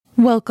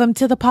Welcome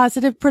to the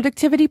Positive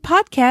Productivity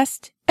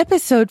Podcast,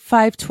 episode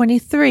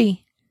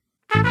 523.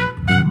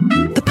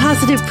 The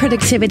Positive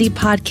Productivity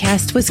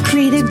Podcast was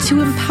created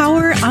to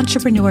empower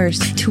entrepreneurs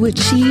to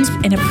achieve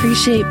and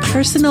appreciate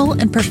personal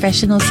and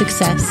professional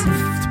success.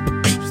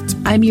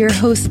 I'm your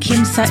host,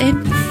 Kim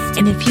Sutton,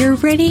 and if you're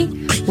ready,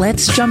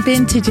 let's jump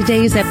into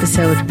today's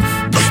episode.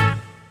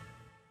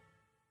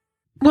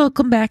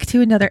 Welcome back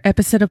to another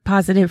episode of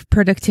Positive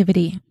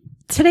Productivity.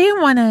 Today I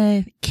want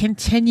to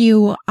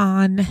continue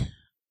on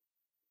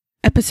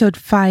episode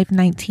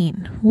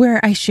 519,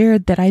 where I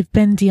shared that I've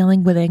been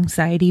dealing with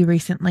anxiety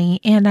recently,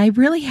 and I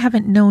really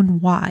haven't known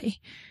why.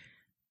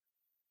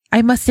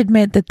 I must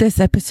admit that this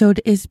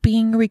episode is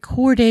being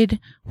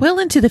recorded well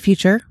into the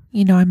future.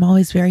 You know, I'm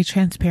always very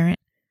transparent.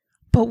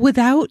 But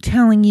without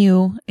telling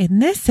you in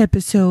this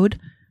episode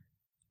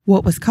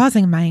what was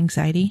causing my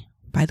anxiety,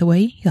 by the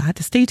way, you'll have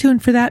to stay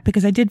tuned for that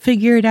because I did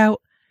figure it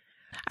out.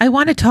 I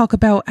want to talk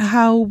about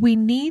how we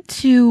need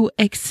to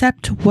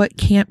accept what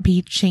can't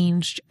be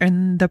changed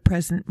in the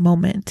present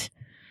moment.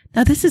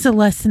 Now, this is a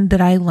lesson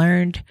that I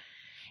learned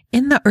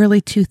in the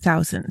early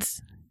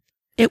 2000s.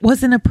 It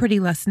wasn't a pretty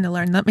lesson to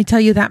learn, let me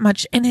tell you that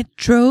much, and it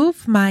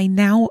drove my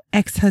now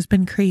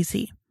ex-husband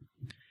crazy.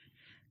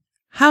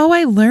 How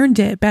I learned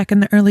it back in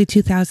the early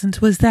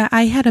 2000s was that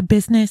I had a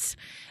business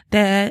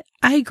that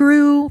I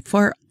grew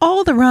for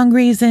all the wrong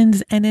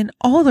reasons and in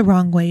all the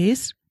wrong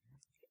ways.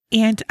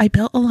 And I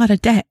built a lot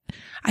of debt.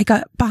 I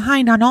got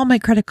behind on all my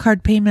credit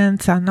card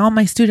payments, on all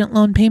my student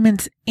loan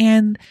payments,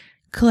 and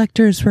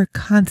collectors were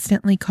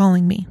constantly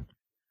calling me.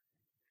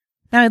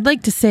 Now, I'd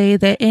like to say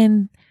that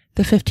in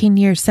the 15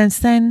 years since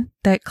then,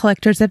 that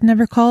collectors have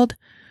never called,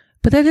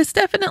 but that is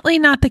definitely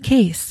not the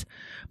case.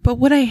 But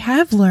what I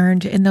have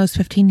learned in those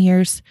 15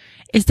 years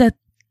is that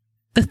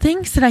the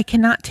things that I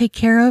cannot take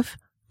care of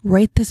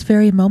right this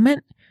very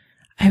moment,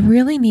 I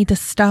really need to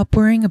stop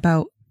worrying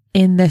about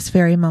in this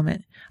very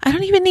moment. I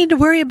don't even need to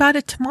worry about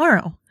it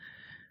tomorrow.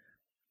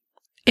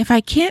 If I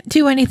can't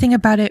do anything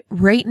about it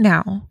right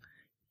now,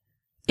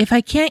 if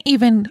I can't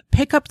even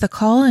pick up the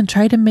call and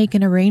try to make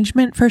an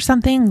arrangement for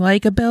something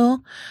like a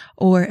bill,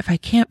 or if I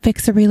can't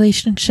fix a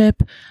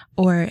relationship,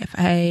 or if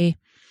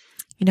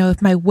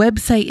if my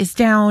website is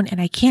down and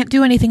I can't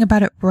do anything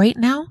about it right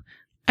now,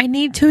 I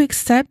need to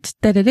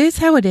accept that it is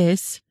how it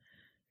is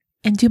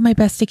and do my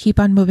best to keep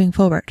on moving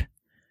forward.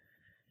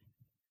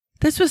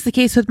 This was the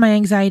case with my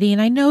anxiety,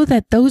 and I know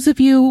that those of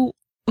you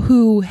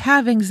who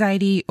have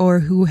anxiety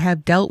or who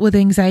have dealt with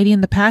anxiety in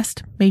the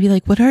past may be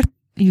like, what are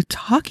you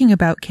talking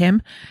about,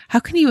 Kim? How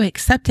can you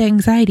accept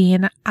anxiety?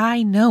 And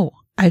I know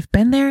I've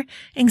been there.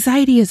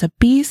 Anxiety is a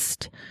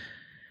beast.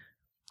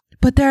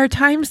 But there are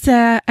times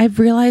that I've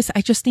realized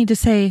I just need to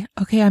say,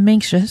 okay, I'm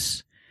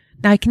anxious.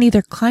 Now I can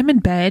either climb in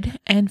bed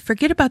and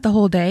forget about the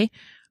whole day,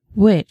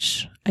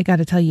 which I got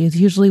to tell you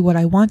is usually what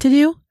I want to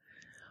do,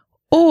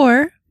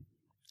 or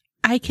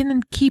I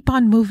can keep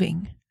on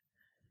moving.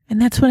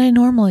 And that's what I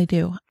normally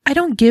do. I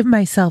don't give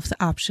myself the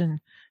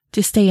option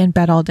to stay in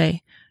bed all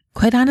day.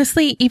 Quite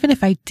honestly, even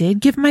if I did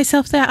give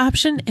myself that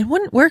option, it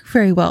wouldn't work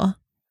very well.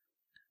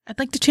 I'd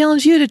like to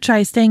challenge you to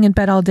try staying in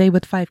bed all day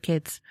with 5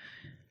 kids.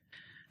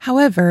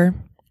 However,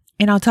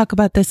 and I'll talk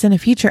about this in a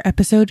future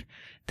episode,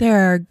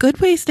 there are good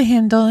ways to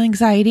handle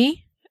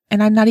anxiety,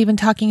 and I'm not even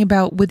talking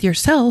about with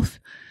yourself,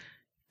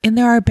 and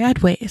there are bad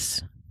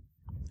ways.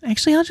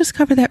 Actually, I'll just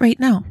cover that right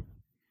now.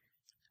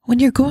 When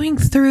you're going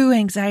through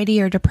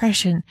anxiety or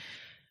depression,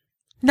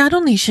 not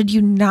only should you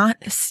not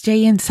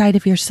stay inside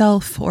of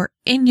yourself or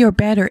in your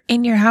bed or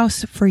in your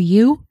house for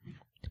you,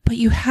 but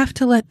you have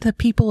to let the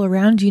people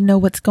around you know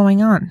what's going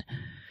on.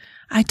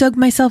 I dug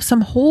myself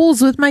some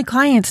holes with my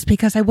clients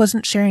because I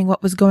wasn't sharing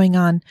what was going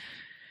on.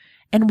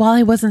 And while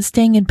I wasn't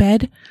staying in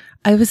bed,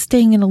 I was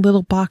staying in a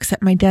little box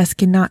at my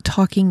desk and not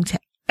talking to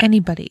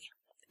anybody.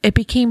 It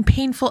became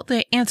painful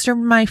to answer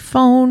my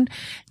phone,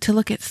 to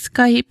look at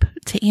Skype,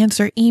 to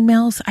answer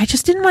emails. I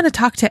just didn't want to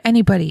talk to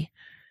anybody.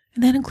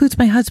 And that includes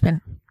my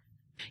husband.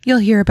 You'll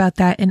hear about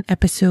that in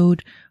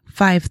episode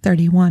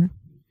 531.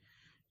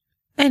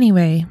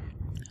 Anyway,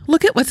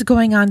 look at what's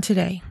going on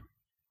today.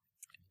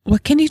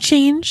 What can you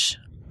change?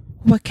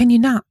 What can you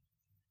not?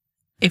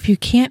 If you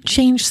can't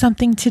change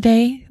something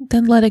today,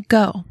 then let it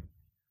go.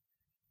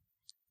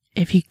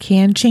 If you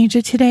can change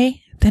it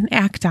today, then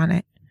act on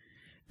it.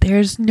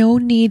 There's no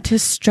need to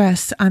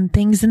stress on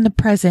things in the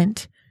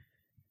present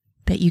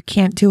that you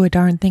can't do a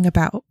darn thing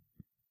about.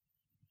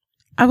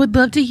 I would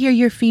love to hear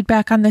your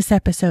feedback on this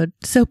episode,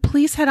 so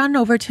please head on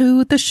over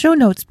to the show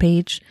notes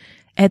page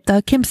at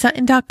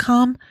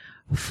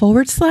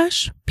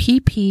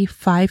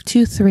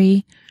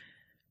thekimsutton.com/pp523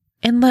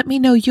 and let me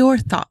know your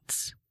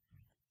thoughts.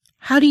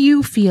 How do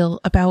you feel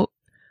about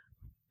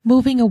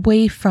moving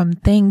away from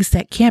things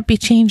that can't be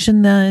changed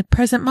in the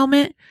present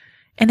moment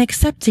and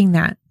accepting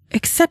that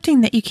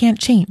you can't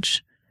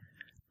change,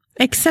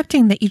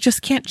 accepting that you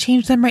just can't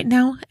change them right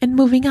now and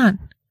moving on?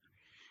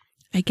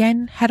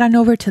 Again, head on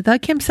over to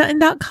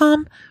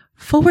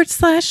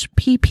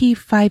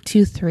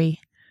thekimsutton.com/pp523.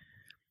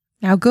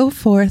 Now go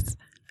forth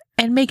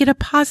and make it a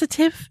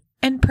positive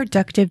and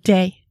productive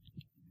day.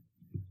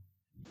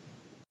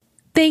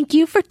 Thank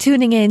you for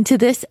tuning in to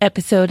this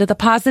episode of the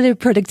Positive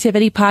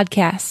Productivity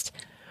Podcast.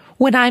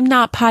 When I'm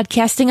not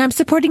podcasting, I'm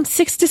supporting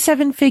 6 to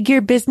 7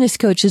 figure business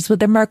coaches with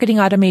their marketing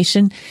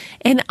automation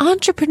and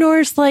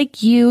entrepreneurs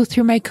like you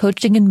through my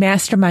coaching and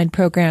mastermind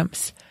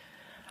programs.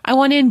 I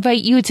want to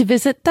invite you to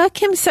visit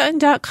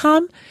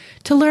thekimsutton.com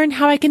to learn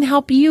how I can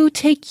help you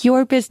take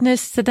your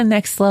business to the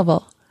next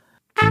level.